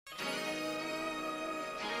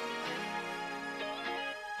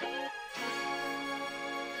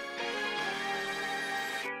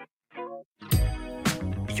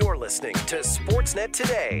listening to Sportsnet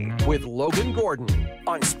Today with Logan Gordon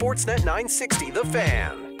on Sportsnet 960 The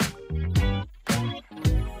Fan.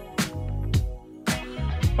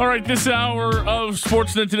 All right, this hour of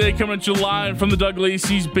Sportsnet Today coming at you live from the Doug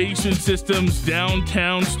Lacey's Basement Systems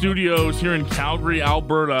downtown studios here in Calgary,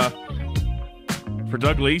 Alberta. For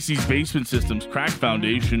Doug Lacey's Basement Systems, crack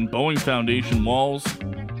foundation, bowing foundation walls,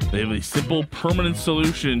 they have a simple, permanent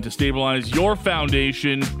solution to stabilize your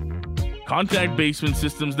foundation. Contact Basement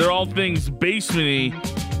Systems. They're all things basement-y.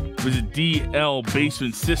 Visit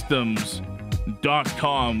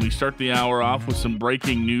dlbasementsystems.com. We start the hour off with some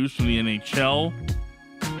breaking news from the NHL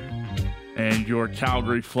and your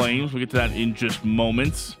Calgary Flames. We'll get to that in just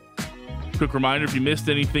moments. Quick reminder, if you missed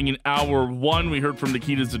anything in hour one, we heard from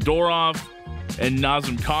Nikita Zadorov and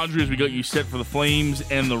Nazem Kadri as we got you set for the Flames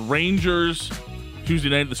and the Rangers. Tuesday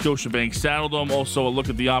night at the Scotiabank Saddledome. Also a look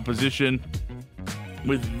at the opposition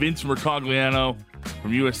with Vince Mercogliano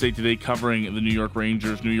from USA Today covering the New York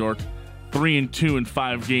Rangers. New York 3-2 in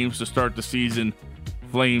 5 games to start the season.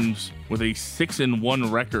 Flames with a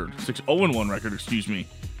 6-0 record,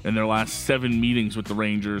 in their last 7 meetings with the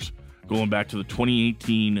Rangers, going back to the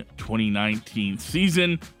 2018-2019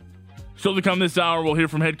 season. Still to come this hour, we'll hear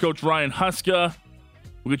from head coach Ryan Huska.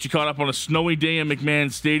 We'll get you caught up on a snowy day at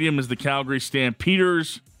McMahon Stadium as the Calgary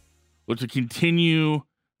Stampeders look to continue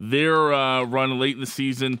their run late in the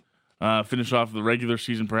season, finish off the regular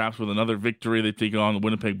season perhaps with another victory. They take on the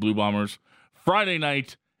Winnipeg Blue Bombers Friday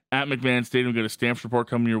night at McMahon Stadium. We've got a Stamps report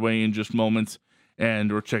coming your way in just moments,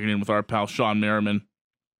 and we're checking in with our pal Sean Merriman,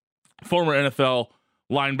 former NFL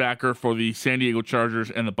linebacker for the San Diego Chargers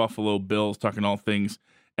and the Buffalo Bills, talking all things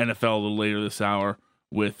NFL a little later this hour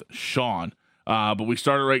with Sean. But we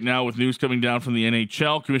started right now with news coming down from the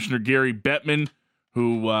NHL. Commissioner Gary Bettman,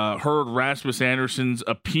 who heard Rasmus Andersson's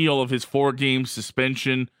appeal of his 4-game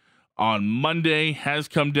suspension on Monday, has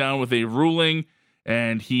come down with a ruling,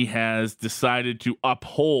 and he has decided to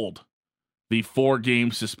uphold the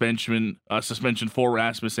 4-game suspension for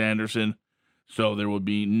Rasmus Andersson. So there will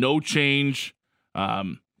be no change.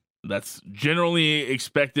 That's generally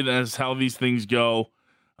expected as how these things go.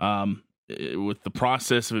 With the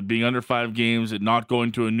process of it being under 5 games, it not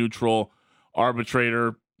going to a neutral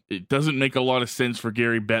arbitrator, it doesn't make a lot of sense for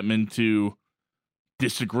Gary Bettman to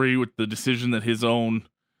disagree with the decision that his own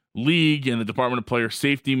league and the Department of Player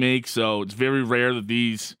Safety makes. So it's very rare that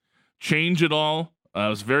these change at all. It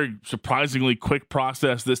was a very surprisingly quick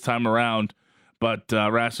process this time around, but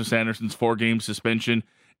Rasmus Andersson's 4-game suspension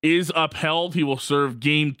is upheld. He will serve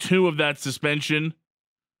game 2 of that suspension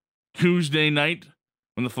Tuesday night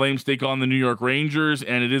when the Flames take on the New York Rangers,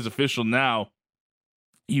 and it is official now.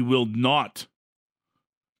 He will not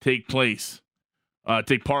take part,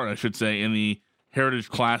 in the Heritage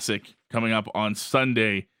Classic coming up on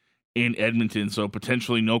Sunday in Edmonton. So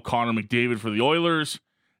potentially no Connor McDavid for the Oilers,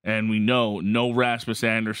 and we know no Rasmus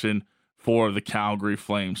Andersson for the Calgary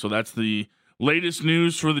Flames. So that's the latest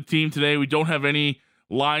news for the team today. We don't have any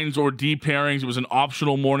lines or D pairings. It was an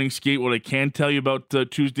optional morning skate. What I can tell you about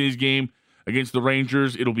Tuesday's game against the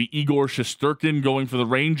Rangers, it'll be Igor Shesterkin going for the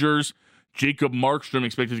Rangers. Jacob Markstrom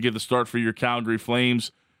expected to get the start for your Calgary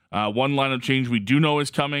Flames. One lineup change we do know is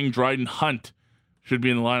coming. Dryden Hunt should be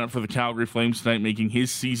in the lineup for the Calgary Flames tonight, making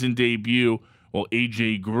his season debut, while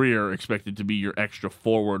A.J. Greer expected to be your extra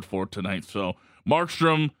forward for tonight. So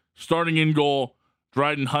Markstrom starting in goal,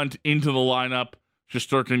 Dryden Hunt into the lineup,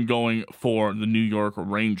 Shesterkin going for the New York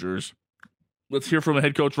Rangers. Let's hear from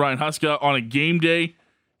head coach Ryan Huska on a game day.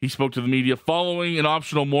 He spoke to the media following an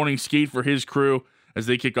optional morning skate for his crew as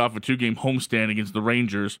they kick off a 2-game homestand against the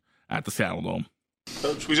Rangers at the Saddledome.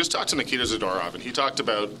 Coach, we just talked to Nikita Zadorov, and he talked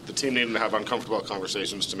about the team needing to have uncomfortable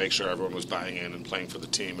conversations to make sure everyone was buying in and playing for the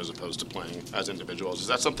team as opposed to playing as individuals. Is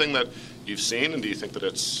that something that you've seen, and do you think that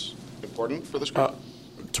it's important for this group?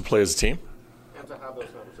 To play as a team? And to have those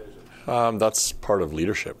conversations. That's part of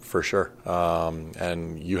leadership, for sure.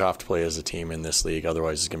 And you have to play as a team in this league,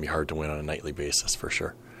 otherwise it's going to be hard to win on a nightly basis, for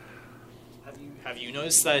sure. Have you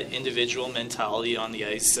noticed that individual mentality on the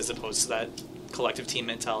ice as opposed to that collective team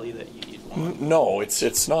mentality that you'd want? No,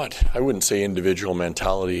 it's not. I wouldn't say individual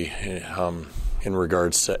mentality in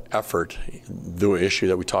regards to effort. The issue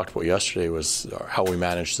that we talked about yesterday was how we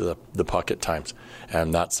manage the puck at times,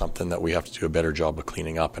 and that's something that we have to do a better job of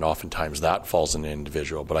cleaning up, and oftentimes that falls in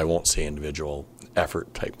individual, but I won't say individual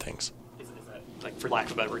effort type things. Is that, like, for lack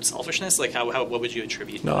of a better word, selfishness? Like, what would you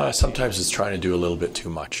attribute? No, sometimes it's trying to do a little bit too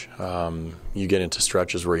much. You get into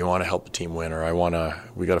stretches where you want to help the team win, or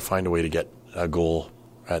we got to find a way to get a goal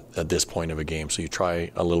at this point of a game, so you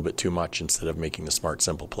try a little bit too much instead of making the smart,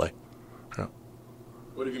 simple play. Yeah.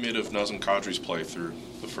 What have you made of Nazem Kadri's play through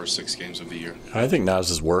the first 6 games of the year? I think Naz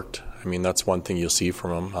has worked. I mean, that's one thing you'll see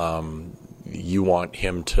from him. You want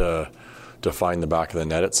him to find the back of the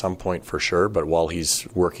net at some point for sure, but while he's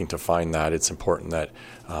working to find that, it's important that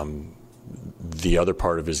the other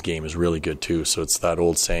part of his game is really good too. So it's that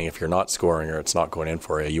old saying, if you're not scoring or it's not going in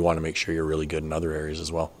for you want to make sure you're really good in other areas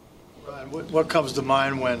as well. Ryan, what comes to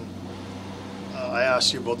mind when I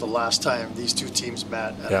asked you about the last time these two teams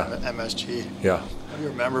met at MSG? Yeah. What do you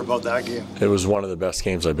remember about that game? It was one of the best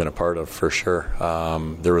games I've been a part of, for sure.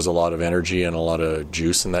 There was a lot of energy and a lot of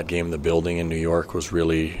juice in that game. The building in New York was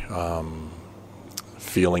really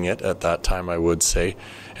feeling it at that time, I would say.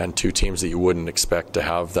 And two teams that you wouldn't expect to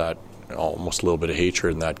have that almost a little bit of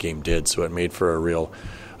hatred in that game did. So it made for a real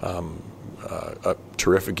a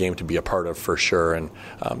terrific game to be a part of, for sure. And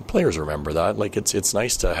players remember that. Like, it's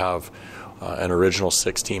nice to have an original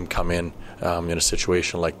 6 team come in a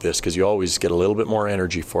situation like this, because you always get a little bit more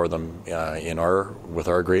energy for them with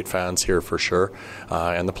our great fans here, for sure,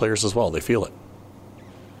 and the players as well. They feel it.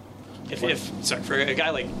 Sorry, for a guy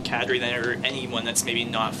like Kadri then, or anyone that's maybe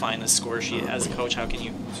not finding the score sheet as a coach, how can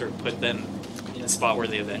you sort of put them in a spot where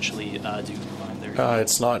they eventually do find their...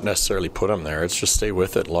 It's not necessarily put them there. It's just stay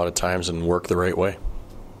with it a lot of times and work the right way.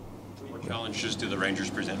 What challenges do the Rangers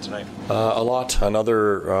present tonight? A lot.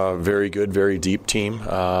 Another very good, very deep team.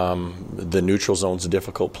 The neutral zone's a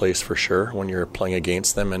difficult place for sure when you're playing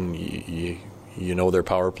against them, and you know their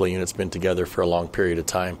power play unit's been together for a long period of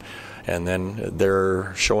time. And then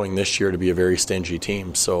they're showing this year to be a very stingy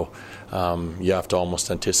team. So you have to almost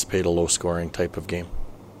anticipate a low-scoring type of game.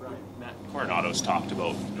 Matt Coronado's talked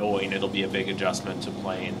about knowing it'll be a big adjustment to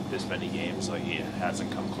playing this many games. Like, he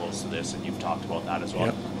hasn't come close to this, and you've talked about that as well.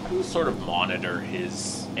 Yep. How do you sort of monitor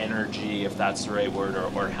his energy, if that's the right word,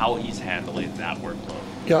 or how he's handling that workload?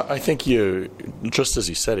 Yeah, I think just as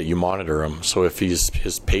he said it, you monitor him. So if his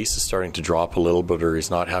pace is starting to drop a little bit, or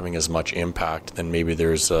he's not having as much impact, then maybe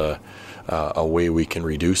there's a way we can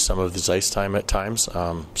reduce some of his ice time at times.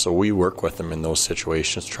 So we work with him in those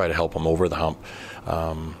situations, try to help him over the hump.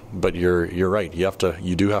 But you're right.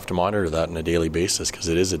 You do have to monitor that on a daily basis, because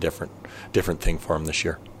it is a different thing for him this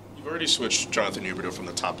year. You've already switched Jonathan Huberdeau from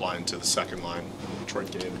the top line to the second line in the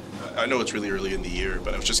Detroit game. I know it's really early in the year,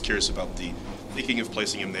 but I was just curious about the thinking of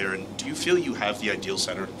placing him there. And do you feel you have the ideal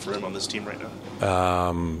center for him on this team right now?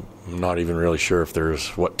 I'm not even really sure if there's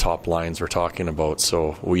what top lines we're talking about.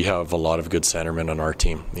 So we have a lot of good centermen on our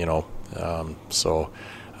team,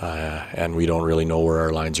 and we don't really know where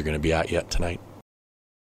our lines are going to be at yet tonight.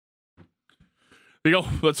 There you go.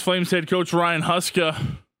 That's Flames head coach Ryan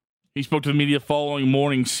Huska. He spoke to the media following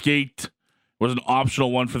morning skate. It was an optional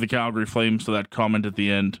one for the Calgary Flames, so that comment at the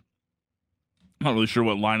end. Not really sure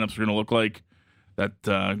what lineups are going to look like.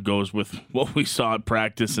 That goes with what we saw at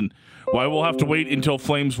practice, and why we'll have to wait until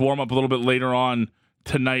Flames warm up a little bit later on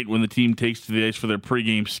tonight when the team takes to the ice for their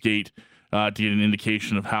pregame skate to get an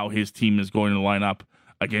indication of how his team is going to line up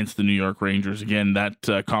against the New York Rangers. Again,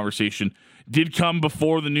 that conversation did come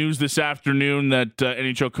before the news this afternoon that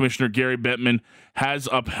NHL Commissioner Gary Bettman has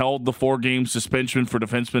upheld the 4-game suspension for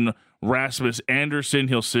defenseman Rasmus Andersson.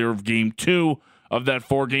 He'll serve Game 2 of that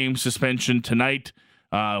 4-game suspension tonight.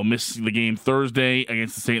 He'll miss the game Thursday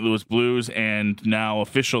against the St. Louis Blues, and now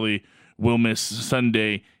officially will miss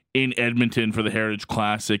Sunday in Edmonton for the Heritage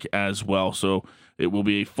Classic as well. So it will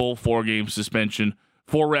be a full 4-game suspension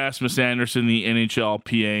for Rasmus Andersson. The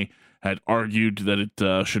NHLPA had argued that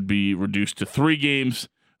it should be reduced to 3 games.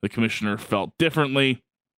 The commissioner felt differently,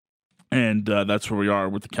 and that's where we are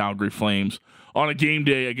with the Calgary Flames on a game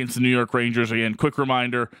day against the New York Rangers. Again, quick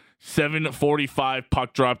reminder, 7:45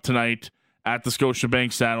 puck drop tonight at the Scotiabank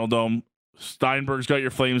Saddledome. Steinberg's got your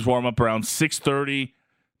Flames warm up around 6:30.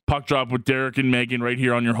 Puck drop with Derek and Megan right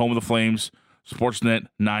here on your home of the Flames. Sportsnet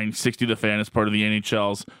 960 The Fan is part of the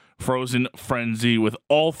NHL's Frozen Frenzy, with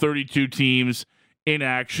all 32 teams in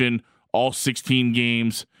action, all 16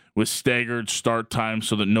 games with staggered start times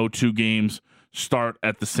so that no 2 games start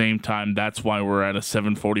at the same time. That's why we're at a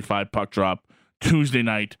 7:45 puck drop Tuesday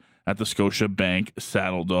night at the Scotiabank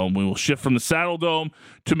Saddledome. We will shift from the Saddledome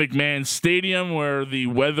to McMahon Stadium, where the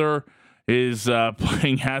weather is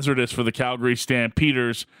playing hazardous for the Calgary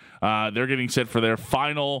Stampeders. They're getting set for their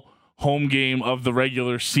final home game of the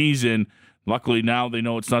regular season. Luckily, now they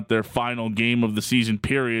know it's not their final game of the season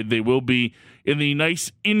period. They will be in the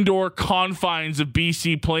nice indoor confines of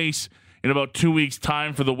BC Place in about 2 weeks'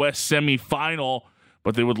 time for the West semifinal,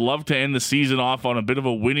 but they would love to end the season off on a bit of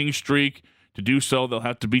a winning streak. To do so, they'll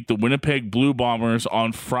have to beat the Winnipeg Blue Bombers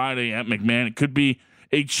on Friday at McMahon. It could be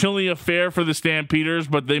a chilly affair for the Stampeders,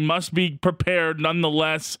 but they must be prepared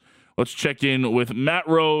nonetheless. Let's check in with Matt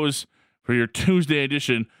Rose for your Tuesday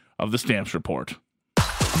edition of the Stamps Report.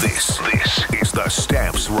 This is the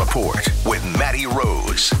Stamps Report with Matty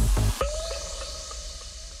Rose.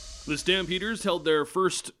 The Stampeders held their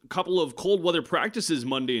first couple of cold weather practices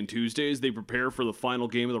Monday and Tuesday as they prepare for the final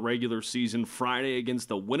game of the regular season Friday against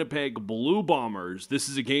the Winnipeg Blue Bombers. This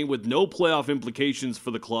is a game with no playoff implications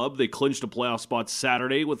for the club. They clinched a playoff spot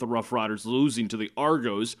Saturday with the Rough Riders losing to the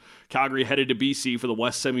Argos. Calgary headed to BC for the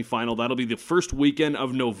West semifinal. That'll be the first weekend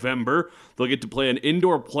of November. They'll get to play an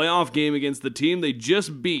indoor playoff game against the team they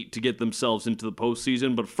just beat to get themselves into the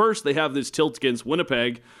postseason. But first, they have this tilt against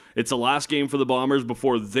Winnipeg. It's the last game for the Bombers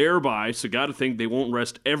before their bye, so got to think they won't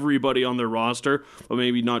rest everybody on their roster, but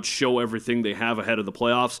maybe not show everything they have ahead of the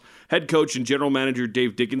playoffs. Head coach and general manager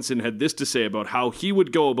Dave Dickinson had this to say about how he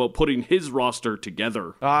would go about putting his roster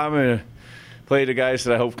together. I'm going to play the guys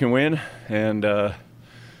that I hope can win, and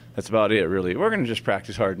that's about it, really. We're going to just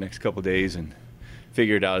practice hard the next couple of days and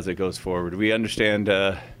figure it out as it goes forward. We understand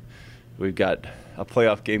we've got a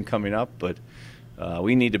playoff game coming up, but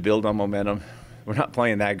we need to build on momentum. We're not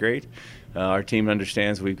playing that great. Our team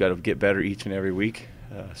understands we've got to get better each and every week.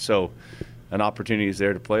 So an opportunity is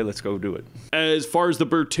there to play. Let's go do it. As far as the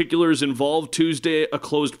particulars involved, Tuesday, a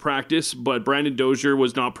closed practice, but Brandon Dozier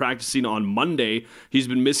was not practicing on Monday. He's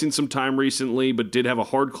been missing some time recently, but did have a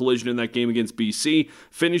hard collision in that game against BC.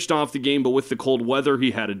 Finished off the game, but with the cold weather,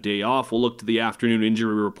 he had a day off. We'll look to the afternoon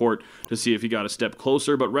injury report to see if he got a step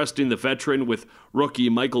closer, but resting the veteran with rookie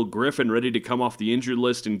Michael Griffin ready to come off the injured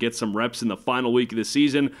list and get some reps in the final week of the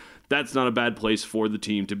season. That's not a bad place for the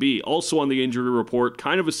team to be. Also on the injury report,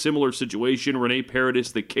 kind of a similar situation. Rene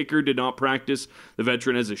Paredes, the kicker, did not practice. The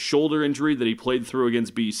veteran has a shoulder injury that he played through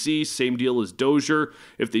against BC. Same deal as Dozier.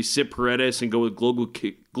 If they sit Paredes and go with global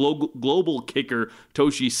kicker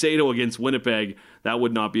Toshi Sato against Winnipeg, that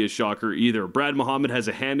would not be a shocker either. Brad Muhammad has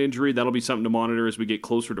a hand injury. That'll be something to monitor as we get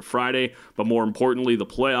closer to Friday. But more importantly, the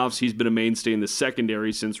playoffs. He's been a mainstay in the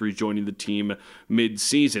secondary since rejoining the team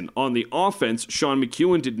mid-season. On the offense, Sean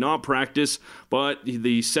McEwen did not practice, but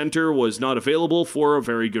the center was not available for a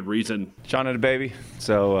very good reason. Sean had a baby,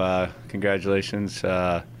 so congratulations.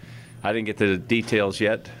 I didn't get the details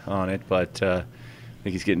yet on it, but I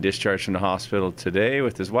think he's getting discharged from the hospital today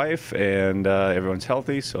with his wife, and everyone's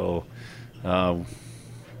healthy, so I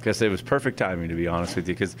guess it was perfect timing, to be honest with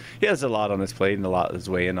you, because he has a lot on his plate and a lot is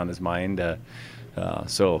weighing on his mind,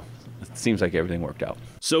 so it seems like everything worked out.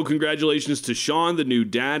 So congratulations to Sean, the new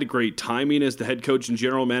dad. Great timing, as the head coach and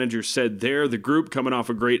general manager said there. The group coming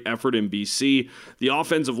off a great effort in BC. The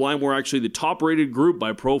offensive line were actually the top-rated group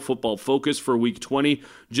by Pro Football Focus for Week 20.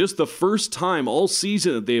 Just the first time all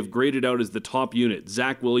season that they have graded out as the top unit.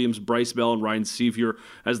 Zach Williams, Bryce Bell, and Ryan Sevier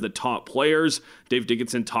as the top players. Dave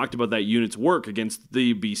Dickinson talked about that unit's work against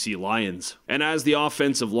the BC Lions. And as the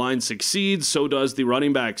offensive line succeeds, so does the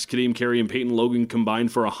running backs. Kadeem Carey and Peyton Logan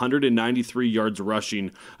combined for 193 yards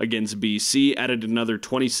rushing against BC, added another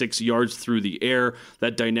 26 yards through the air.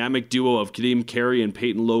 That dynamic duo of Kadeem Carey and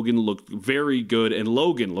Peyton Logan looked very good, and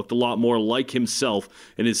Logan looked a lot more like himself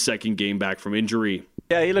in his second game back from injury.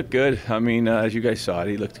 Yeah, he looked good. I mean, as you guys saw it,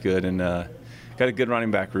 he looked good, and got a good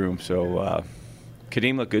running back room, so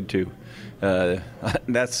Kadeem looked good too.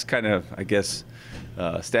 That's kind of, I guess,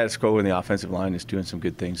 status quo in the offensive line is doing some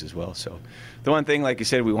good things as well. So the one thing, like you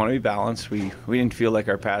said, we want to be balanced. We didn't feel like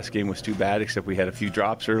our pass game was too bad, except we had a few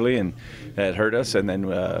drops early, and that hurt us. And then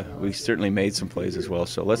we certainly made some plays as well.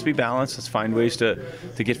 So let's be balanced. Let's find ways to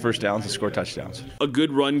get first downs and score touchdowns. A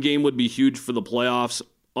good run game would be huge for the playoffs.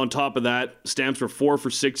 On top of that, Stamps were 4 for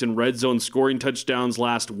 6 in red zone scoring touchdowns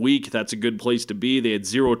last week. That's a good place to be. They had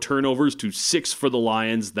 0 turnovers to 6 for the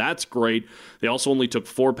Lions. That's great. They also only took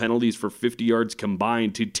 4 penalties for 50 yards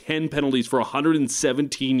combined to 10 penalties for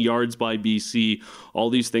 117 yards by BC. All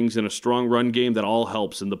these things in a strong run game that all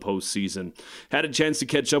helps in the postseason. Had a chance to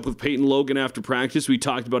catch up with Peyton Logan after practice. We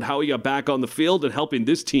talked about how he got back on the field and helping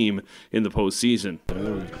this team in the postseason.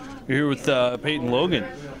 You're here with Peyton Logan.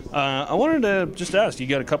 I wanted to just ask, you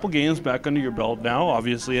got a couple games back under your belt now.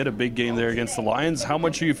 Obviously, you had a big game there against the Lions. How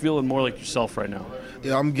much are you feeling more like yourself right now?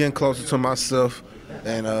 Yeah, I'm getting closer to myself,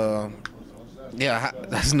 and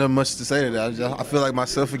that's not much to say to that. I feel like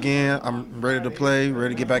myself again. I'm ready to play,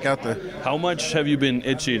 ready to get back out there. How much have you been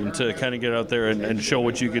itching to kind of get out there and show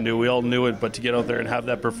what you can do? We all knew it, but to get out there and have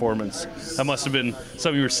that performance, that must have been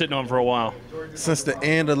something you were sitting on for a while. Since the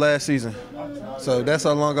end of last season. So that's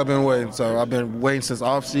how long I've been waiting. So I've been waiting since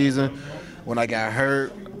off season. When I got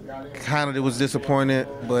hurt, kind of was disappointed,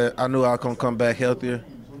 but I knew I was going to come back healthier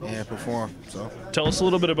and perform. So tell us a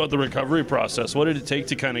little bit about the recovery process. What did it take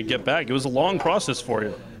to kind of get back? It was a long process for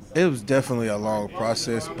you. It was definitely a long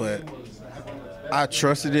process, but I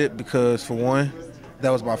trusted it because, for one, that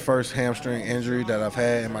was my first hamstring injury that I've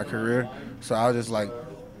had in my career. So I was just like,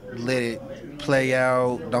 let it play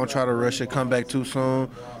out. Don't try to rush it. Come back too soon.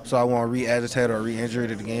 So I won't re-agitate or re-injure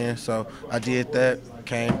it again. So I did that.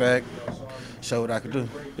 Came back. Showed what I could do.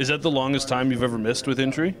 Is that the longest time you've ever missed with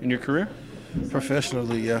injury in your career?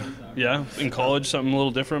 Professionally, yeah. Yeah. In college, something a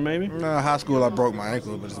little different, maybe. No, high school I broke my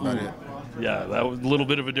ankle, but that's about it. Yeah, that was a little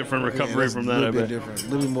bit of a different recovery from that. A little bit different. A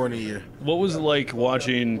little bit more than a year. What was it like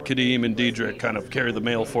watching Kadeem and Diedrich kind of carry the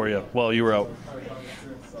mail for you while you were out?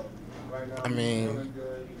 I mean,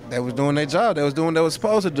 they was doing their job. They was doing what they was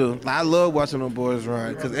supposed to do. I love watching them boys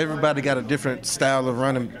run because everybody got a different style of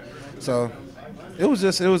running. So it was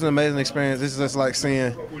an amazing experience. It's just like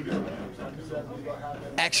seeing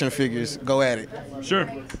action figures go at it. Sure.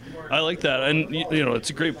 I like that. And, you know,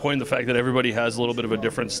 it's a great point, the fact that everybody has a little bit of a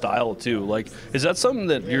different style, too. Like, is that something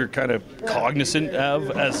that you're kind of cognizant of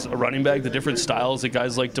as a running back, the different styles that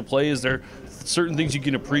guys like to play? Is there certain things you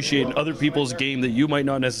can appreciate in other people's game that you might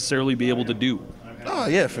not necessarily be able to do? Oh,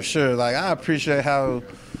 yeah, for sure. Like, I appreciate how,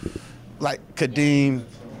 like, Kadeem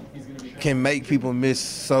can make people miss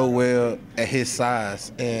so well at his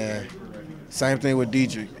size. And same thing with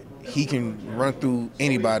Diedrich. He can run through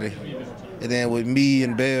anybody. And then with me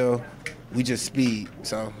and Bell, we just speed.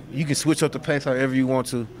 So you can switch up the pace however you want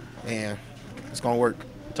to, and it's going to work.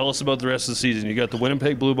 Tell us about the rest of the season. You got the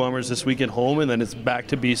Winnipeg Blue Bombers this week at home, and then it's back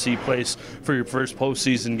to BC Place for your first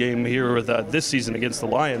postseason game here with this season against the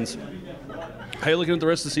Lions. How are you looking at the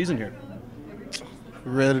rest of the season here?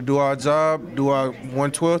 We're ready to do our job, do our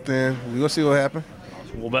 1/12, and we're going to see what happens.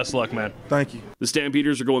 Well, best of luck, man. Thank you. The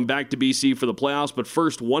Stampeders are going back to BC for the playoffs, but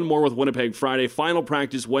first, one more with Winnipeg Friday. Final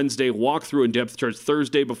practice Wednesday, walkthrough and depth charts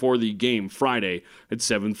Thursday before the game Friday at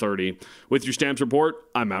 7:30. With your Stamps report,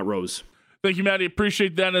 I'm Matt Rose. Thank you, Matty.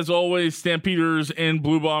 Appreciate that as always. Stampeders and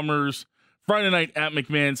Blue Bombers Friday night at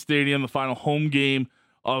McMahon Stadium, the final home game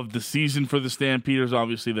of the season for the Stampeders.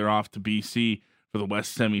 Obviously, they're off to BC for the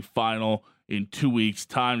West semifinal in 2 weeks'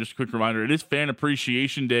 time. Just a quick reminder, it is Fan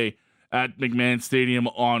Appreciation Day at McMahon Stadium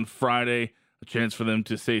on Friday. A chance for them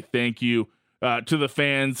to say thank you to the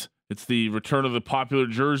fans. It's the return of the popular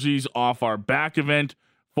jerseys off our back event.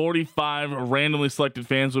 45 randomly selected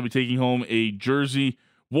fans will be taking home a jersey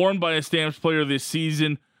worn by a Stamps player this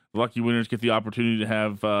season. The lucky winners get the opportunity to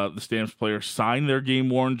have the Stamps player sign their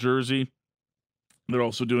game-worn jersey. They're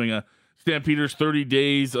also doing a Stampeders 30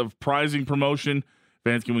 days of prizing promotion.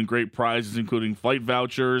 Fans can win great prizes, including flight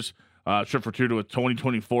vouchers, trip for two to a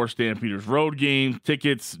 2024 Stampeders road game,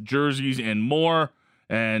 tickets, jerseys, and more.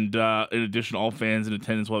 And in addition, all fans in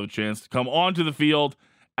attendance will have a chance to come onto the field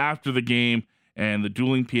after the game, and the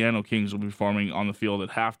Dueling Piano Kings will be performing on the field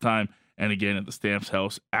at halftime and again at the Stamps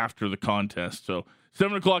House after the contest. So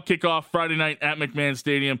 7 o'clock kickoff Friday night at McMahon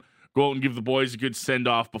Stadium. Go out and give the boys a good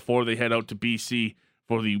send-off before they head out to BC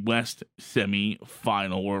for the West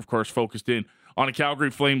semi-final. We're, of course, focused in on a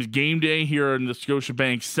Calgary Flames game day here in the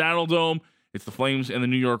Scotiabank Saddle Dome. It's the Flames and the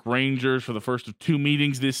New York Rangers for the first of two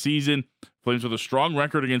meetings this season. Flames with a strong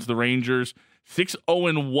record against the Rangers,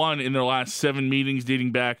 6-0-1 in their last 7 meetings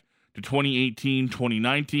dating back to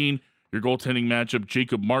 2018-2019. Your goaltending matchup,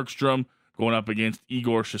 Jacob Markstrom going up against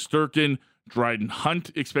Igor Shesterkin. Dryden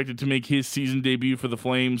Hunt expected to make his season debut for the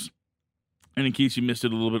Flames. And in case you missed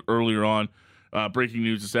it a little bit earlier on, breaking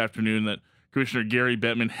news this afternoon that Commissioner Gary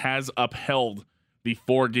Bettman has upheld the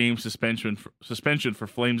 4-game suspension for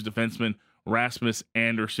Flames defenseman Rasmus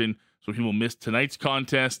Andersson. So he will miss tonight's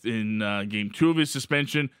contest in Game 2 of his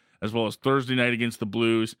suspension, as well as Thursday night against the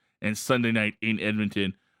Blues and Sunday night in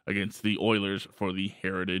Edmonton against the Oilers for the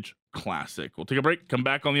Heritage Classic. We'll take a break, come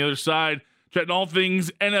back on the other side, chatting all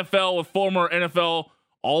things NFL with former NFL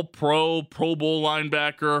All-Pro, Pro Bowl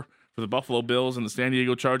linebacker for the Buffalo Bills and the San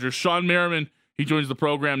Diego Chargers, Sean Merriman. He joins the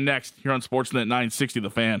program next here on Sportsnet 960 The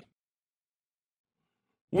Fan.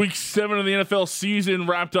 Week 7 of the NFL season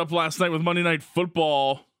wrapped up last night with Monday Night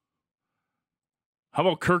Football. How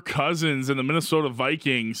about Kirk Cousins and the Minnesota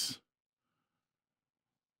Vikings?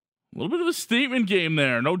 A little bit of a statement game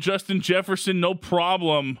there. No Justin Jefferson, no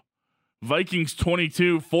problem. Vikings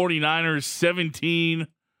 22, 49ers 17.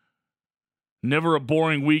 Never a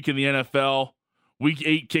boring week in the NFL. Week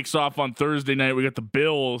 8 kicks off on Thursday night. We got the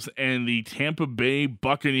Bills and the Tampa Bay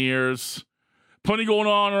Buccaneers. Plenty going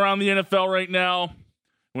on around the NFL right now.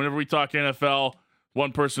 Whenever we talk NFL,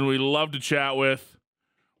 one person we love to chat with.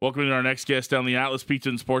 Welcoming our next guest down the Atlas Pizza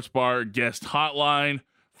and Sports Bar guest hotline.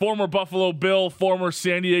 Former Buffalo Bill, former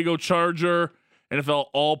San Diego Charger, NFL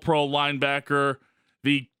All-Pro linebacker,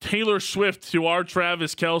 the Taylor Swift to our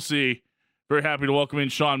Travis Kelce. Very happy to welcome in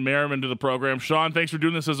Sean Merriman to the program. Sean, thanks for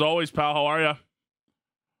doing this as always, pal. How are you?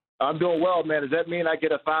 I'm doing well, man. Does that mean I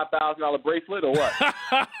get a $5,000 bracelet or what?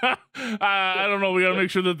 I don't know. We got to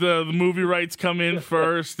make sure that the movie rights come in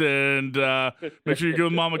first, and make sure you go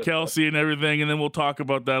with Mama Kelsey and everything, and then we'll talk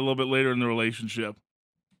about that a little bit later in the relationship.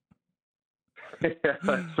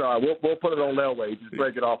 Sorry, we'll put it on layaway. Just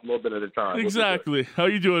break it off a little bit at a time. Exactly. How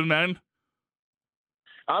you doing, man?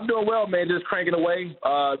 I'm doing well, man. Just cranking away.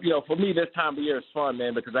 For me, this time of year is fun,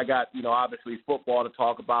 man, because I got, obviously football to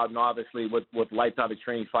talk about, and obviously with Lifetime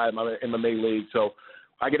Extreme Fight in my MMA league. So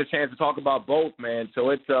I get a chance to talk about both, man.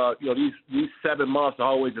 So it's, these 7 months are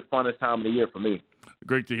always the funnest time of the year for me.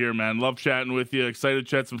 Great to hear, man. Love chatting with you. Excited to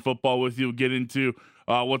chat some football with you. We'll get into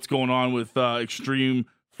what's going on with Extreme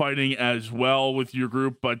Fighting as well with your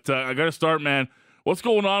group. But I got to start, man. What's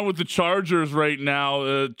going on with the Chargers right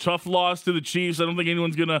now? Tough loss to the Chiefs. I don't think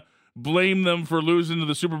anyone's going to blame them for losing to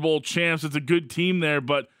the Super Bowl champs. It's a good team there,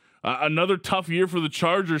 but another tough year for the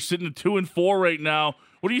Chargers, sitting at 2-4 right now.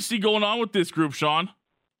 What do you see going on with this group, Sean?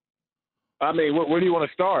 I mean, where do you want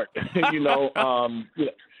to start?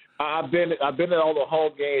 I've been at all the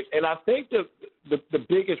home games, and I think the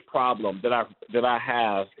biggest problem that I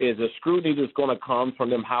have is the scrutiny that's going to come from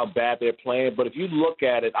them how bad they're playing. But if you look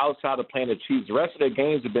at it outside of playing the Chiefs, the rest of their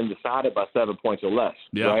games have been decided by 7 points or less,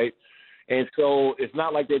 right? And so it's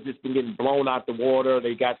not like they've just been getting blown out the water.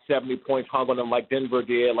 They got 70 points hung on them like Denver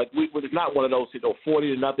did. It's not one of those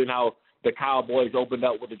 40-0 how the Cowboys opened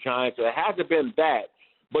up with the Giants. So it hasn't been that.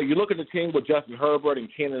 But you look at the team with Justin Herbert and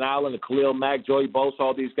Keenan Allen and Khalil Mack, Joey Bosa,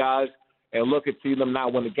 all these guys, and look and see them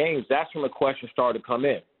not win the games. That's when the questions started to come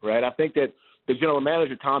in, right? I think that the general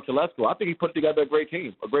manager, Tom Telesco, I think he put together a great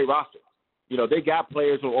team, a great roster. They got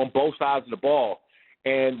players on both sides of the ball.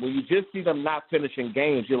 And when you just see them not finishing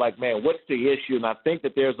games, you're like, man, what's the issue? And I think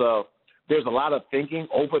that there's a lot of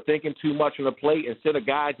overthinking too much on the plate instead of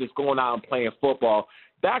guys just going out and playing football.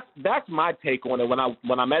 That's my take on it. When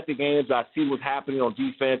I'm at the games, I see what's happening on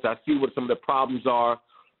defense. I see what some of the problems are.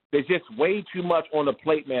 There's just way too much on the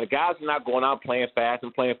plate, man. The guys are not going out playing fast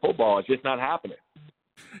and playing football. It's just not happening.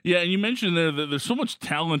 Yeah, and you mentioned there that there's so much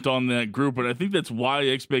talent on that group, and I think that's why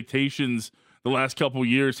expectations the last couple of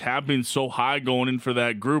years have been so high going in for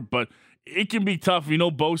that group. But it can be tough.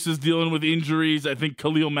 Bosa's dealing with injuries. I think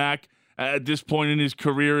Khalil Mack at this point in his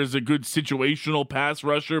career is a good situational pass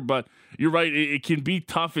rusher, but you're right, it can be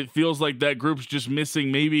tough. It feels like that group's just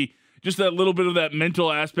missing maybe just that little bit of that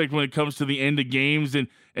mental aspect when it comes to the end of games and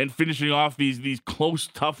finishing off these close,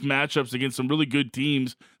 tough matchups against some really good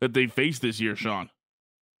teams that they faced this year, Sean.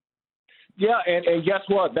 Yeah, and guess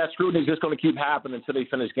what? That scrutiny is just going to keep happening until they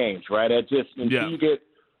finish games, right? Until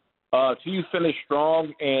you finish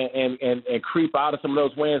strong and creep out of some of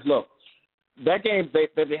those wins. Look, that game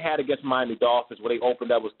that they had against Miami Dolphins where they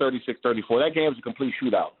opened up was 36-34. That game was a complete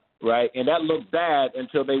shootout, right? And that looked bad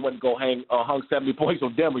until they went and hung 70 points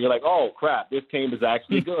on Denver. You're like, oh, crap, this team is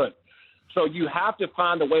actually good. So you have to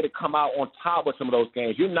find a way to come out on top of some of those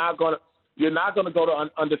games. You're not going to go to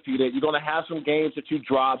undefeated. You're going to have some games that you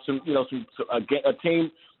drop. A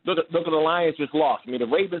team. Look at the Lions just lost. I mean, the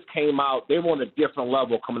Ravens came out. They were on a different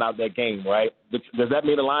level coming out of that game, right? Does that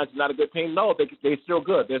mean the Lions are not a good team? No, they're still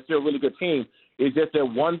good. They're still a really good team. It's just that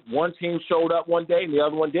one team showed up one day and the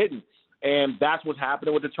other one didn't. And that's what's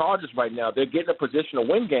happening with the Chargers right now. They're getting a position to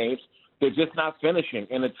win games. They're just not finishing.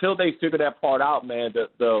 And until they figure that part out, man, that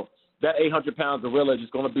 800-pound gorilla is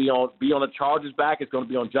going to be on the Chargers' back. It's going to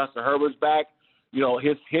be on Justin Herbert's back.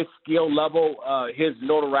 His skill level, his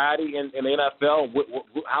notoriety in the NFL,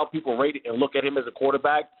 how people rate it and look at him as a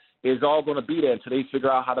quarterback is all going to be there until they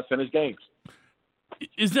figure out how to finish games.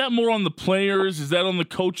 Is that more on the players? Is that on the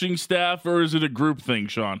coaching staff, or is it a group thing,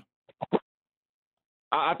 Sean?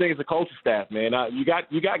 I think it's a coaching staff, man. You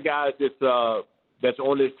got guys that's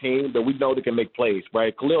on this team that we know that can make plays,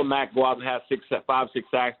 right? Khalil Mack go out and have 5-6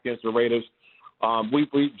 sacks against the Raiders.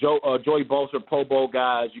 Joey Bosa, Pro Bowl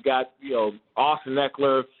guys. You got Austin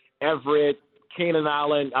Eckler, Everett, Keenan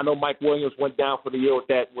Allen. I know Mike Williams went down for the year with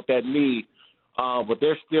that knee, but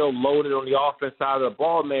they're still loaded on the offense side of the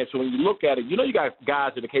ball, man. So when you look at it, you got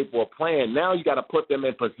guys that are capable of playing. Now you got to put them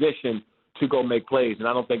in position to go make plays, and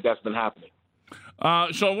I don't think that's been happening.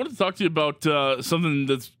 Sean, I wanted to talk to you about something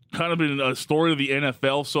that's kind of been a story of the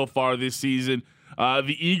NFL so far this season.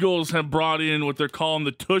 The Eagles have brought in what they're calling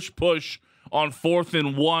the tush push on 4th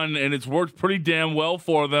and 1, and it's worked pretty damn well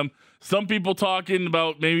for them. Some people talking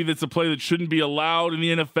about maybe that's a play that shouldn't be allowed in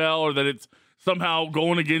the NFL, or that it's somehow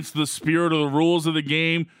going against the spirit or the rules of the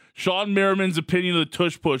game. Sean Merriman's opinion of the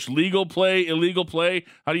tush push, legal play, illegal play.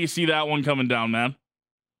 How do you see that one coming down, man?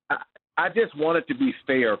 I just want it to be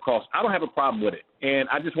fair across. I don't have a problem with it, and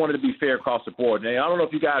I just want it to be fair across the board. And I don't know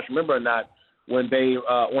if you guys remember or not, when they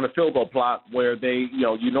on a field goal block where they,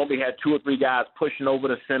 you normally had 2 or 3 guys pushing over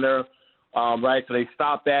the center, right? So they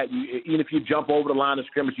stop that. Even if you jump over the line of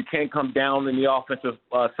scrimmage, you can't come down in the offensive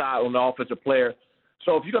side on the offensive player.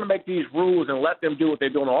 So if you're going to make these rules and let them do what they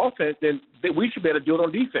do on offense, then we should be able to do it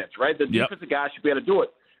on defense, right? The defensive guys should be able to do it.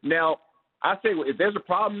 Now, I say if there's a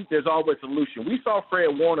problem, there's always a solution. We saw Fred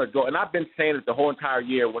Warner go, and I've been saying it the whole entire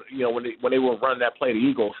year when they were running that play, the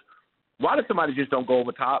Eagles. Why does somebody just don't go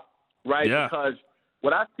over top, right? Yeah. Because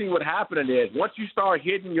what I see what happening is once you start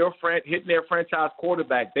hitting their franchise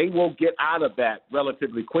quarterback, they will get out of that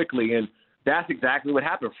relatively quickly, and that's exactly what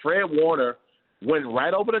happened. Fred Warner went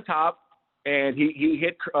right over the top, and he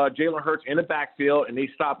hit Jalen Hurts in the backfield, and they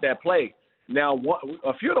stopped that play. Now,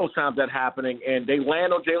 a few of those times that happening, and they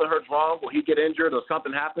land on Jalen Hurts wrong, or he get injured, or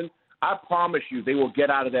something happen, I promise you they will get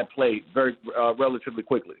out of that play very relatively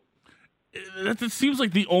quickly. That seems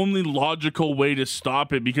like the only logical way to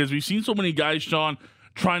stop it, because we've seen so many guys, Sean,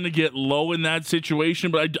 trying to get low in that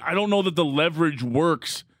situation, but I don't know that the leverage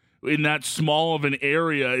works in that small of an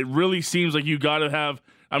area. It really seems like you got to have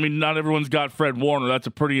 – I mean, not everyone's got Fred Warner. That's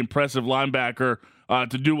a pretty impressive linebacker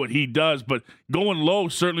to do what he does, but going low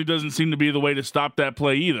certainly doesn't seem to be the way to stop that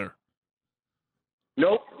play either.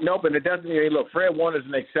 Nope, and it doesn't. Look, Fred Warner is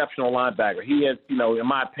an exceptional linebacker. He is, in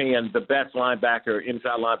my opinion, the best linebacker,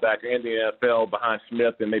 inside linebacker in the NFL behind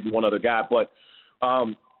Smith and maybe one other guy. But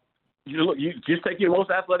you just take your most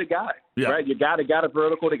athletic guy, right? You got a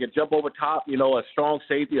vertical that can jump over top, a strong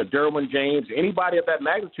safety, a Derwin James, anybody of that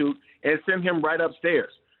magnitude, and send him right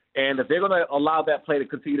upstairs. And if they're going to allow that play to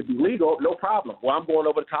continue to be legal, no problem. Well, I'm going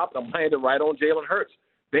over the top and I'm landing right on Jalen Hurts.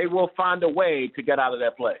 They will find a way to get out of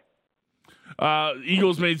that play.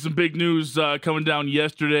 Eagles made some big news coming down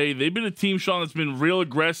yesterday. They've been a team, Sean, that's been real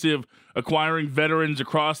aggressive acquiring veterans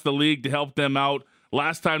across the league to help them out.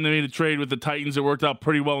 Last time they made a trade with the Titans, it worked out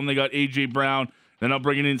pretty well when they got A.J. Brown. Then now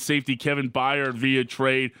bringing in safety Kevin Byard via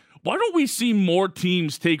trade. Why don't we see more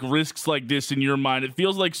teams take risks like this in your mind? It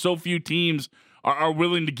feels like so few teams are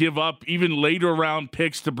willing to give up even later round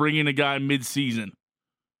picks to bring in a guy mid-season.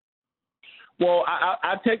 Well,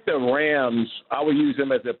 I take the Rams. I would use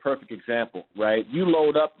them as a perfect example, right? You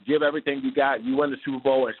load up, give everything you got, you win the Super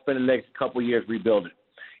Bowl, and spend the next couple of years rebuilding.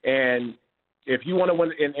 And if you want to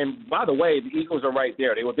win, and by the way, the Eagles are right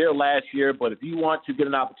there. They were there last year, but if you want to get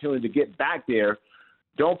an opportunity to get back there,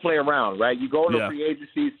 don't play around, right? You go into free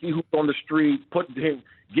agency, see who's on the street,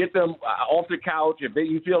 get them off the couch. If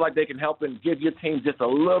you feel like they can help and give your team just a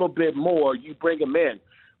little bit more, you bring them in.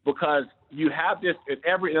 Because you have this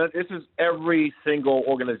this is every single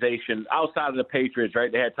organization outside of the Patriots,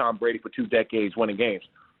 right? They had Tom Brady for 2 decades winning games.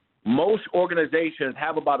 Most organizations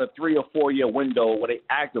have about a 3 or 4 year window where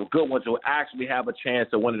the good ones will actually have a chance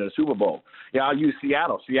of winning the Super Bowl. Yeah, I'll use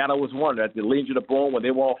Seattle. Seattle was one at the Legion of Boom when they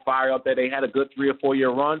were on fire up there. They had a good 3 or 4 year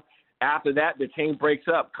run. After that, the team breaks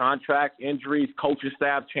up. Contracts, injuries, coaching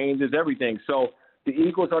staff changes, everything. So the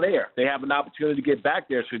Eagles are there. They have an opportunity to get back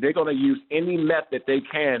there, so they're going to use any method they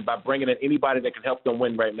can by bringing in anybody that can help them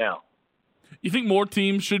win right now. You think more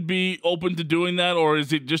teams should be open to doing that, or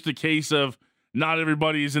is it just a case of not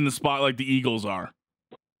everybody is in the spot like the Eagles are?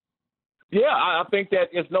 Yeah, I think that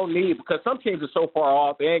there's no need because some teams are so far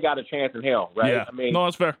off, they ain't got a chance in hell, right? Yeah. No,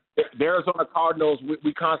 that's fair. The Arizona Cardinals,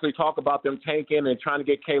 we constantly talk about them tanking and trying to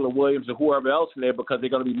get Caleb Williams or whoever else in there because they're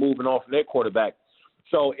going to be moving on from their quarterback.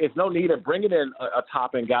 So it's no need of bringing in a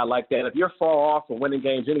top-end guy like that if you're far off from winning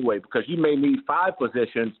games anyway, because you may need 5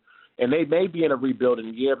 positions, and they may be in a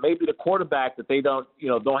rebuilding year. Maybe the quarterback that they don't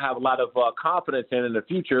have a lot of confidence in the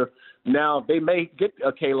future. Now they may get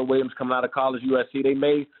Caleb Williams coming out of college, USC. They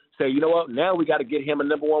may say, you know what, now we got to get him a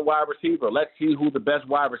number 1 wide receiver. Let's see who the best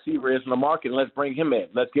wide receiver is in the market, and let's bring him in.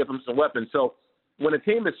 Let's give him some weapons. So when a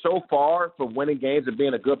team is so far from winning games and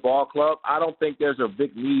being a good ball club, I don't think there's a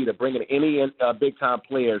big need of bringing any big-time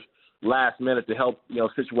players last minute to help,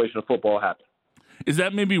 situational football happen. Is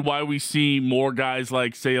that maybe why we see more guys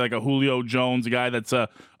like, say, like a Julio Jones, a guy that's a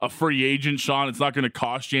free agent, Sean? It's not going to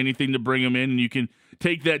cost you anything to bring him in, and you can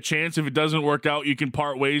take that chance. If it doesn't work out, you can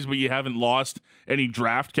part ways, but you haven't lost any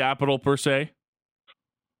draft capital per se?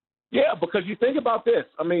 Yeah, because you think about this.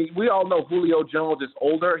 I mean, we all know Julio Jones is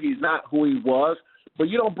older. He's not who he was. But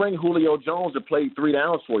you don't bring Julio Jones to play 3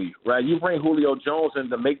 downs for you, right? You bring Julio Jones in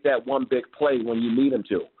to make that one big play when you need him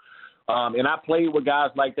to. And I played with guys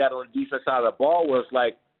like that on the defense side of the ball where it's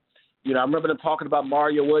like, I remember them talking about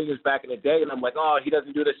Mario Williams back in the day, and I'm like, oh, he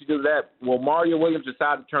doesn't do this, he does that. Well, Mario Williams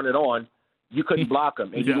decided to turn it on. You couldn't block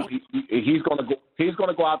him. And he's going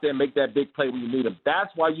to go out there and make that big play when you need him. That's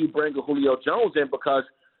why you bring a Julio Jones in, because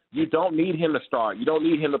you don't need him to start. You don't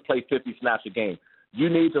need him to play 50 snaps a game. you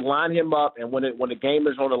need to line him up, and when the game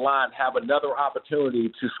is on the line, have another opportunity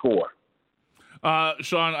to score.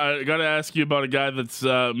 Sean, I got to ask you about a guy that's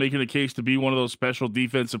making a case to be one of those special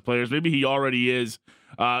defensive players. Maybe he already is.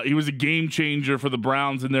 He was a game changer for the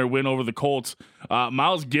Browns in their win over the Colts.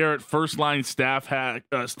 Myles Garrett, first-line stat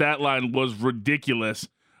line was ridiculous.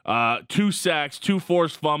 2 sacks, 2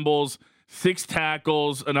 forced fumbles, 6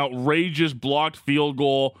 tackles, an outrageous blocked field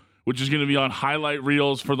goal, which is going to be on highlight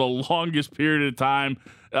reels for the longest period of time.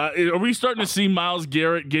 Are we starting to see Myles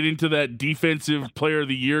Garrett get into that defensive player of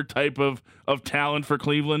the year type of talent for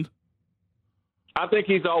Cleveland? I think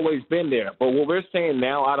he's always been there. But what we're seeing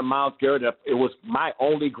now out of Myles Garrett, it was my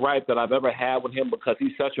only gripe that I've ever had with him because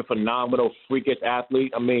he's such a phenomenal, freakish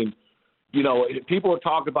athlete. I mean, you know, people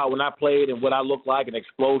talk about when I played and what I look like and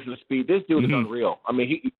explosion speed. This dude is unreal. I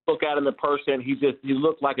mean, you look at him in person, he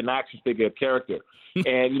looked like an action figure character.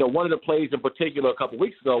 And, you know, one of the plays in particular a couple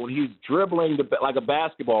weeks ago when he's dribbling like a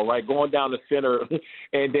basketball, right, going down the center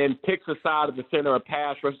and then picks the side of the center and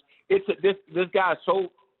pass rush. This guy is so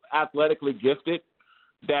athletically gifted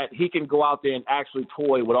that he can go out there and actually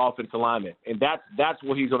toy with offensive linemen. And that's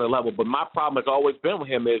where he's on the level. But my problem has always been with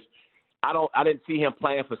him is I didn't see him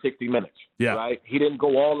playing for 60 minutes. Yeah. Right? He didn't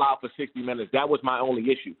go all out for 60 minutes. That was my only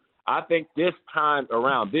issue. I think this time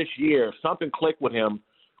around, this year, something clicked with him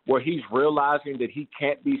where he's realizing that he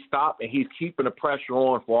can't be stopped and he's keeping the pressure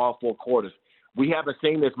on for all 4 quarters. We haven't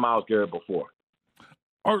seen this Myles Garrett before.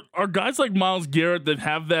 Are guys like Myles Garrett that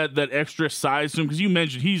have that extra size to him? Because you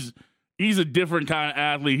mentioned he's a different kind of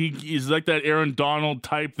athlete. He's like that Aaron Donald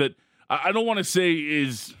type that I don't want to say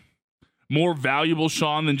is more valuable,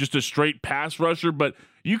 Sean, than just a straight pass rusher, but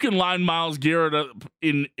you can line Myles Garrett up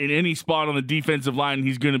in any spot on the defensive line, and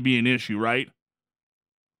he's going to be an issue, right?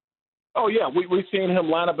 Oh, yeah. We've seen him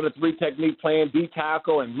line up in a 3 technique, playing D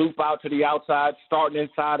tackle and loop out to the outside, starting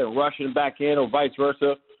inside and rushing back in, or vice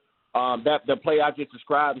versa. The play I just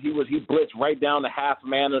described, he blitzed right down the half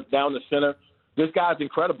man, down the center. This guy's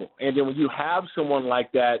incredible. And then when you have someone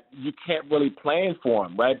like that, you can't really plan for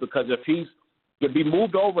him, right? Because if he's to be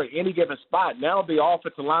moved over at any given spot, now the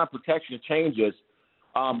offensive line protection changes,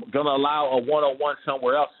 going to allow a one-on-one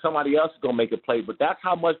somewhere else. Somebody else is going to make a play. But that's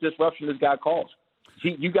how much disruption this guy caused.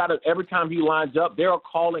 You got to, every time he lines up, they're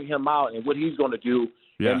calling him out and what he's going to do,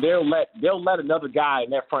 and they'll let another guy in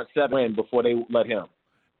that front 7 in before they let him.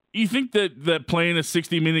 You think that playing a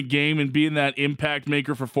 60-minute game and being that impact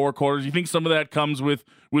maker for 4 quarters, you think some of that comes with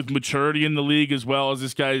maturity in the league as well, as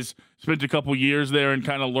this guy's spent a couple years there and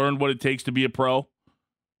kind of learned what it takes to be a pro?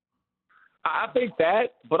 I think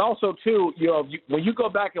that, but also, too, you know, when you go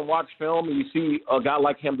back and watch film and you see a guy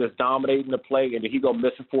like him that's dominating the play and then he go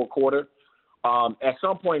missing 4 quarters, at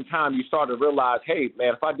some point in time you start to realize, hey,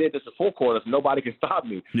 man, if I did this in 4 quarters, nobody can stop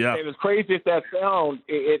me. Yeah. And as crazy as that sounds,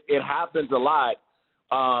 it happens a lot.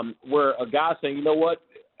 Where a guy's saying, you know what,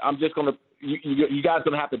 I'm just going to – you guys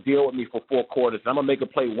going to have to deal with me for 4 quarters. I'm going to make a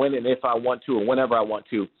play when and if I want to or whenever I want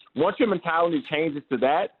to. Once your mentality changes to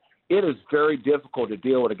that, it is very difficult to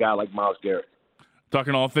deal with a guy like Myles Garrett.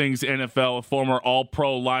 Talking all things NFL, a former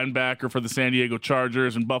all-pro linebacker for the San Diego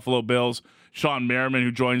Chargers and Buffalo Bills, Sean Merriman,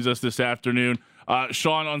 who joins us this afternoon.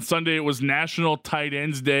 Sean, on Sunday it was National Tight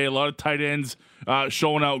Ends Day. A lot of tight ends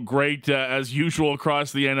showing out great as usual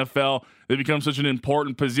across the NFL. They become such an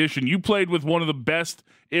important position. You played with one of the best,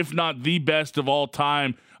 if not the best of all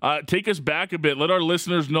time. Take us back a bit. Let our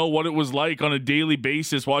listeners know what it was like on a daily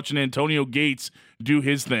basis watching Antonio Gates do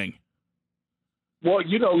his thing. Well,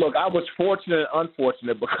 you know, look, I was fortunate and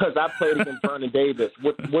unfortunate because I played against Vernon Davis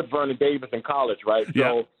with Vernon Davis in college, right?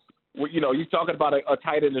 Yeah. So, you know, you're talking about a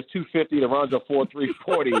tight end that's 250 that runs a 4.3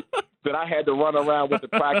 40 that I had to run around with the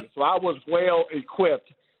practice. So I was well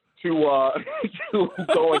equipped to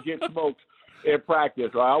go and get smoked in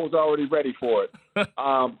practice. Right? I was already ready for it.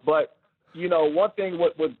 But, you know, one thing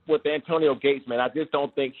with Antonio Gates, man, I just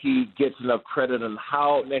don't think he gets enough credit on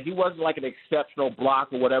how – now, he wasn't like an exceptional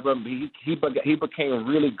block or whatever. He became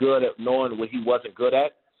really good at knowing what he wasn't good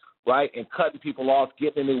at, right, and cutting people off,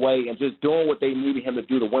 getting in the way, and just doing what they needed him to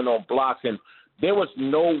do to win on blocks. And there was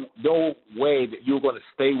no way that you were going to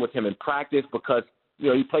stay with him in practice because, you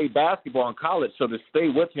know, he played basketball in college. So to stay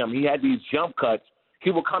with him, he had these jump cuts. He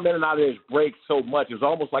would come in and out of his breaks so much. It was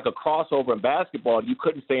almost like a crossover in basketball. You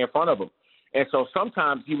couldn't stay in front of him. And so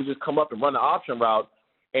sometimes he would just come up and run the option route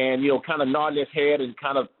and, you know, kind of nodding his head and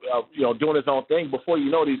kind of, you know, doing his own thing. Before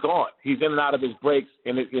you know it, he's gone. He's in and out of his breaks.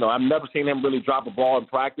 And, you know, I've never seen him really drop a ball in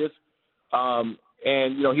practice. And,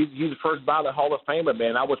 you know, he's the first ballot Hall of Famer,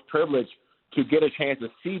 man. I was privileged to get a chance to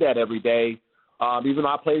see that every day, even though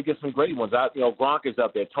I played against some great ones. You know, Gronk is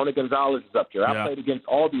up there. Tony Gonzalez is up there. I played against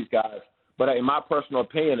all these guys. But in my personal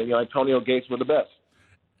opinion, you know, Antonio Gates was the best.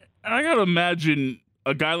 I got to imagine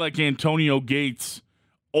a guy like Antonio Gates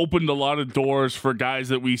opened a lot of doors for guys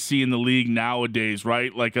that we see in the league nowadays,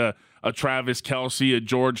 right? Like a Travis Kelce, a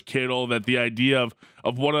George Kittle, that the idea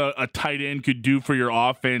of what a tight end could do for your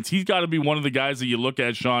offense. He's got to be one of the guys that you look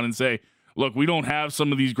at, Sean, and say, look, we don't have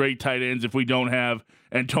some of these great tight ends if we don't have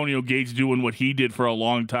Antonio Gates doing what he did for a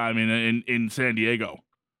long time in San Diego.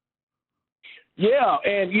 Yeah,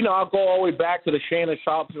 and, I'll go all the way back to the Shannon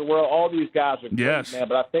Sharps of the world. All these guys are great, man.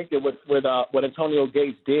 But I think that what Antonio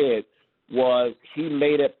Gates did was he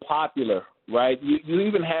made it popular, right? You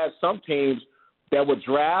even had some teams that would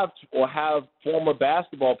draft or have former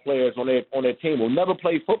basketball players on their team who never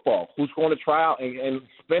played football, who's going to try out and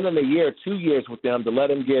spending a year, 2 years with them to let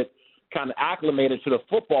them get kind of acclimated to the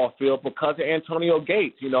football field because of Antonio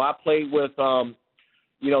Gates. I played with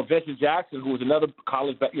Vincent Jackson, who was another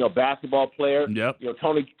college basketball player. Yep.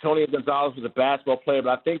 Tony Gonzalez was a basketball player,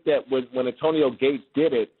 but I think that when Antonio Gates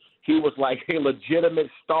did it, he was like a legitimate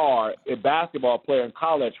star, a basketball player in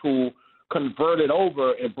college who converted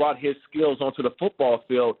over and brought his skills onto the football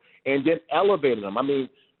field and then elevated him. I mean,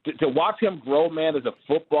 to watch him grow, man, as a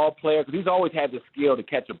football player, because he's always had the skill to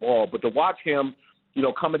catch a ball, but to watch him,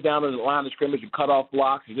 coming down to the line of scrimmage and cut off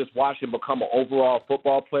blocks and just watch him become an overall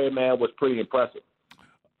football player, man, was pretty impressive.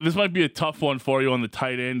 This might be a tough one for you on the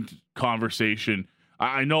tight end conversation.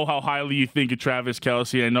 I know how highly you think of Travis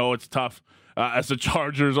Kelce. I know it's tough as a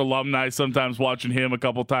Chargers alumni sometimes watching him a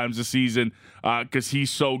couple times a season because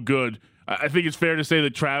he's so good. I think it's fair to say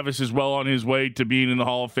that Travis is well on his way to being in the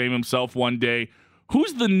Hall of Fame himself one day.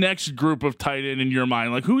 Who's the next group of tight end in your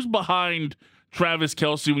mind? Like, who's behind Travis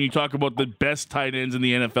Kelce when you talk about the best tight ends in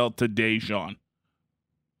the NFL today, Sean?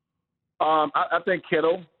 I think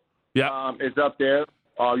Kittle is up there.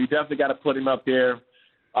 You definitely got to put him up there.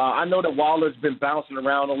 I know that Waller's been bouncing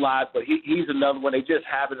around a lot, but he's another one. They just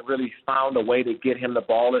haven't really found a way to get him the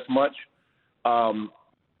ball as much. I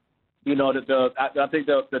think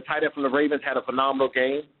the tight end from the Ravens had a phenomenal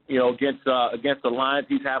game, against the Lions.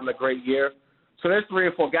 He's having a great year. So there's 3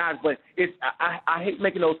 or 4 guys, but I hate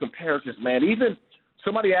making those comparisons, man. Even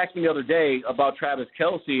somebody asked me the other day about Travis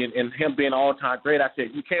Kelce and him being all-time great. I said,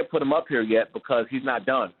 you can't put him up here yet because he's not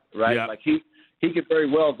done, right? Yeah. Like he could very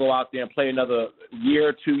well go out there and play another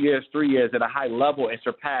year, 2 years, 3 years at a high level and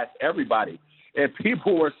surpass everybody. And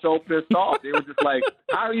people were so pissed off. They were just like,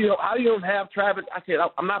 how do you have Travis? I said,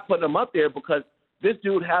 I'm not putting him up there because this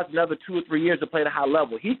dude has another 2 or 3 years to play at a high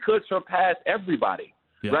level. He could surpass everybody,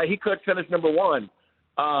 right? He could finish number 1.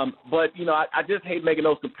 But, I just hate making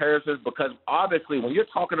those comparisons because obviously when you're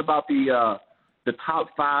talking about the top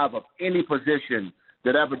 5 of any position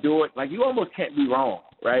that ever do it, like you almost can't be wrong,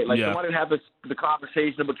 right? Like somebody have the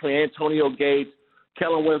conversation between Antonio Gates,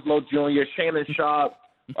 Kellen Winslow Jr., Shannon Sharp,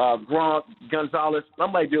 Gronk, Gonzalez.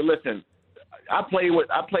 I'm like, dude, listen, I play with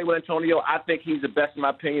Antonio. I think he's the best in my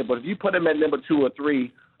opinion. But if you put him at number 2 or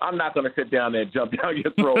 3, I'm not going to sit down there and jump down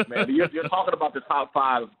your throat, man. You're talking about the top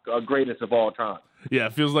 5 greatest of all time. Yeah,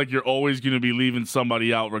 it feels like you're always going to be leaving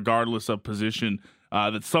somebody out regardless of position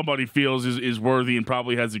that somebody feels is worthy and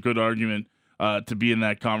probably has a good argument to be in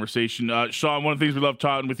that conversation. Sean, one of the things we love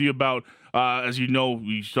talking with you about, as you know,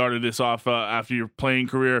 we started this off after your playing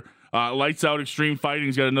career. Lights Out Extreme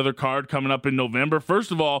Fighting's got another card coming up in November.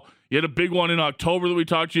 First of all, you had a big one in October that we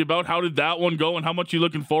talked to you about. How did that one go, and how much are you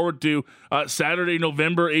looking forward to Saturday,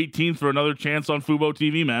 November 18th for another chance on Fubo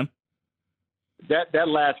TV, man? That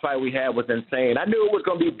last fight we had was insane. I knew it was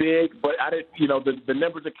going to be big, but I didn't. The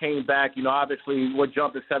numbers that came back. Obviously we're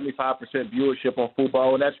jumped to 75% viewership on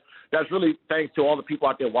Fubo, and that's really thanks to all the people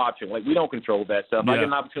out there watching. Like we don't control that stuff. I get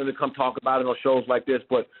an opportunity to come talk about it on shows like this,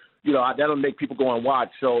 but that'll make people go and watch.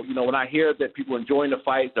 So when I hear that people enjoying the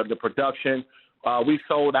fight, the production, we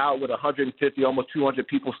sold out with 150, almost 200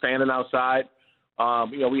 people standing outside.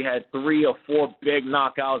 We had 3 or 4 big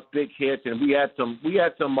knockouts, big hits, and we had some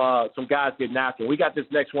guys get knocked. And we got this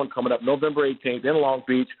next one coming up November 18th in Long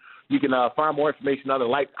Beach. You can find more information on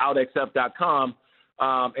lightsoutxf.com.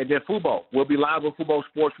 And then Fubo. We'll be live on Fubo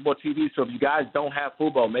Sports, Fubo TV. So if you guys don't have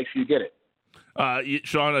Fubo, make sure you get it.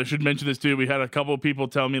 Sean, I should mention this too. We had a couple of people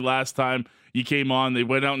tell me last time you came on, they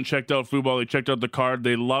went out and checked out Fubo. They checked out the card.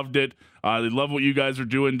 They loved it. They love what you guys are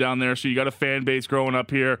doing down there. So you got a fan base growing up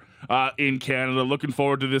here in Canada. Looking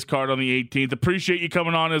forward to this card on the 18th. Appreciate you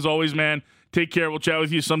coming on as always, man. Take care. We'll chat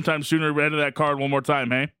with you sometime sooner. Ahead of that card one more time,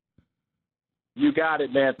 hey? You got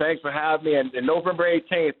it, man. Thanks for having me. And November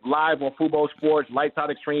 18th, live on Fubo Sports, Lights Out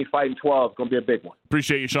Extreme Fighting 12. It's going to be a big one.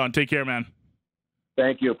 Appreciate you, Sean. Take care, man.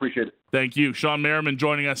 Thank you. Appreciate it. Thank you. Sean Merriman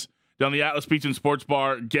joining us down the Atlas Pizza and Sports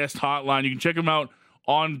Bar guest hotline. You can check him out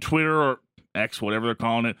on Twitter or X, whatever they're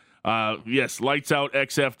calling it. Yes,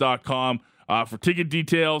 lightsoutxf.com. for ticket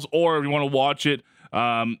details, or if you want to watch it,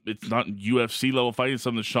 it's not UFC level fight. It's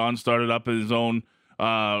something that Sean started up in his own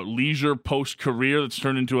leisure post-career that's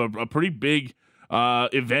turned into a pretty big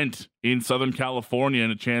event in Southern California.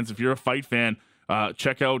 And a chance, if you're a fight fan,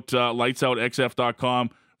 check out lightsoutxf.com.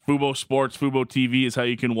 Fubo Sports, Fubo TV is how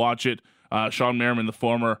you can watch it. Sean Merriman, the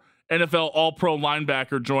former NFL All-Pro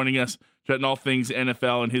linebacker, joining us, chatting all things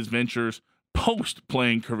NFL and his ventures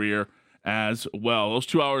post-playing career as well. Those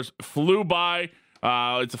 2 hours flew by.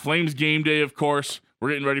 It's a Flames game day, of course. We're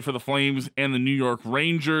getting ready for the Flames and the New York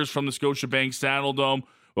Rangers from the Scotiabank Saddledome.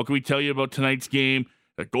 What can we tell you about tonight's game?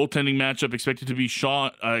 A goaltending matchup expected to be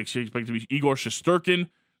Igor Shesterkin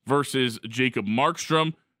versus Jacob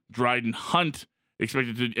Markstrom. Dryden Hunt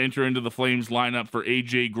expected to enter into the Flames lineup for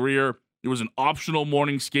AJ Greer. It was an optional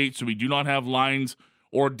morning skate, so we do not have lines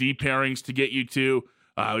or D pairings to get you to.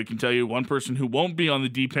 We can tell you one person who won't be on the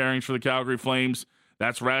D pairings for the Calgary Flames.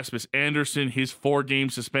 That's Rasmus Andersson. His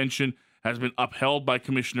 4-game suspension has been upheld by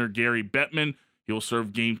Commissioner Gary Bettman. He will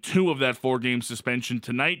serve Game 2 of that 4-game suspension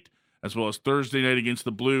tonight, as well as Thursday night against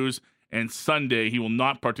the Blues, and Sunday he will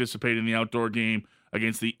not participate in the outdoor game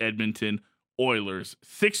against the Edmonton Oilers.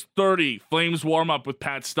 6:30 Flames warm-up with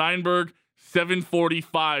Pat Steinberg.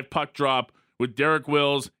 7:45 puck drop with Derek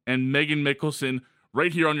Wills and Megan Mickelson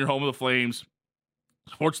right here on your home of the Flames.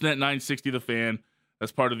 Sportsnet 960 The Fan.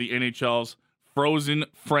 That's part of the NHL's Frozen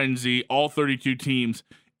Frenzy. All 32 teams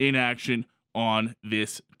in action on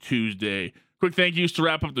this Tuesday. Quick thank yous to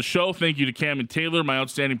wrap up the show. Thank you to Cam and Taylor, my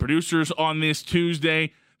outstanding producers on this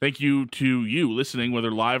Tuesday. Thank you to you listening,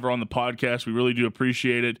 whether live or on the podcast. We really do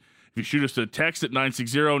appreciate it. If you shoot us a text at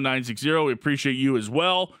 960-960, we appreciate you as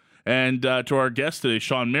well. And to our guest today,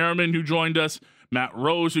 Sean Merriman, who joined us, Matt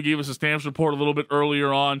Rose, who gave us a Stamps report a little bit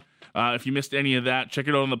earlier on. If you missed any of that, check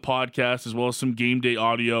it out on the podcast, as well as some game day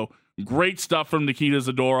audio. Great stuff from Nikita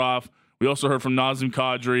Zadorov. We also heard from Nazem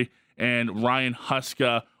Kadri and Ryan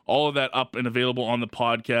Huska. All of that up and available on the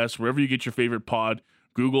podcast, wherever you get your favorite pod.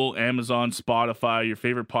 Google, Amazon, Spotify, your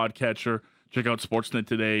favorite podcatcher. Check out Sportsnet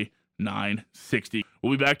Today 960.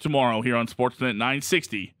 We'll be back tomorrow here on Sportsnet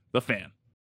 960, The Fan.